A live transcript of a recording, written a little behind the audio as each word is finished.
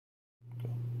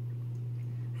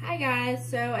Hi guys,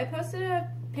 so I posted a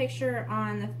picture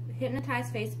on the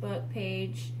HipKnoTies Facebook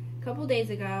page a couple days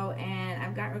ago and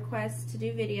I've got requests to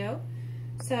do video.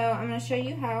 So I'm going to show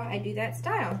you how I do that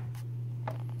style.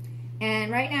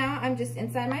 And right now I'm just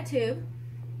inside my tube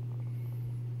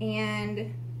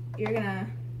and you're going to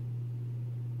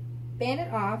band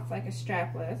it off like a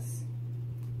strapless.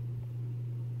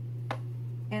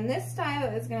 And this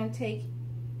style is going to take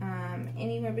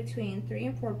anywhere between 3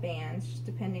 and 4 bands, just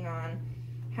depending on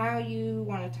how you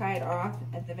want to tie it off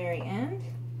at the very end.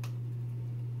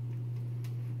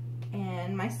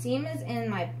 And my seam is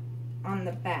on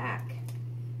the back.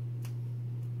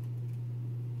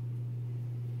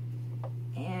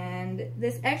 And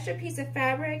this extra piece of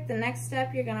fabric, the next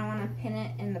step you're going to want to pin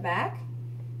it in the back.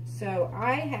 So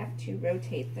I have to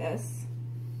rotate this.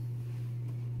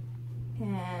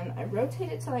 And I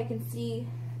rotate it till I can see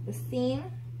the seam.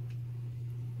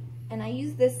 And I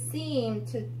use this seam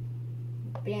to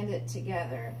band it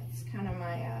together. It's kind of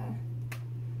my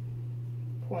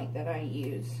point that I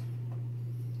use.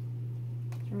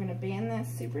 So we're going to band this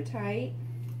super tight.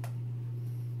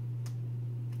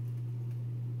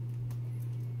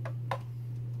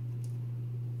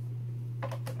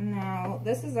 Now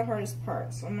this is the hardest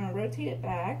part, so I'm going to rotate it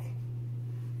back.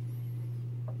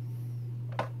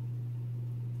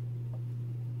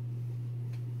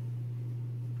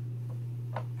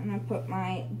 I'm going to put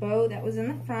my bow that was in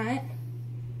the front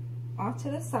off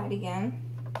to the side again.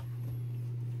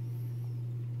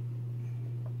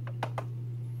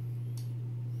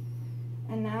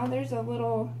 And now there's a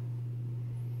little,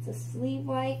 it's a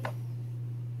sleeve-like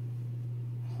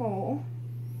hole.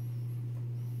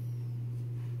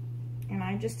 And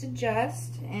I just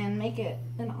adjust and make it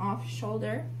an off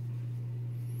shoulder.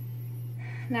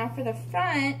 Now for the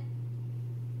front,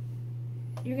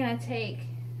 you're going to take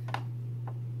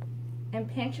and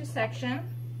pinch a section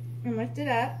and lift it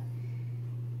up.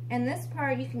 And this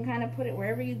part you can kind of put it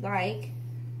wherever you'd like.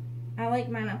 I like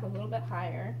mine up a little bit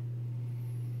higher.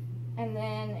 And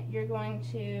then you're going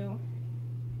to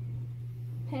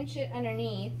pinch it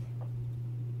underneath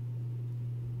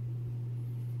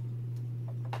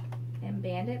and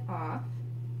band it off.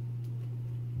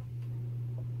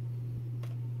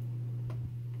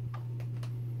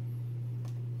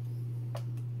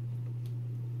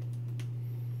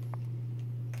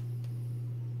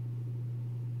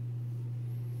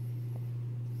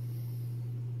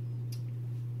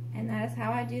 And that is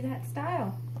how I do that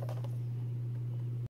style.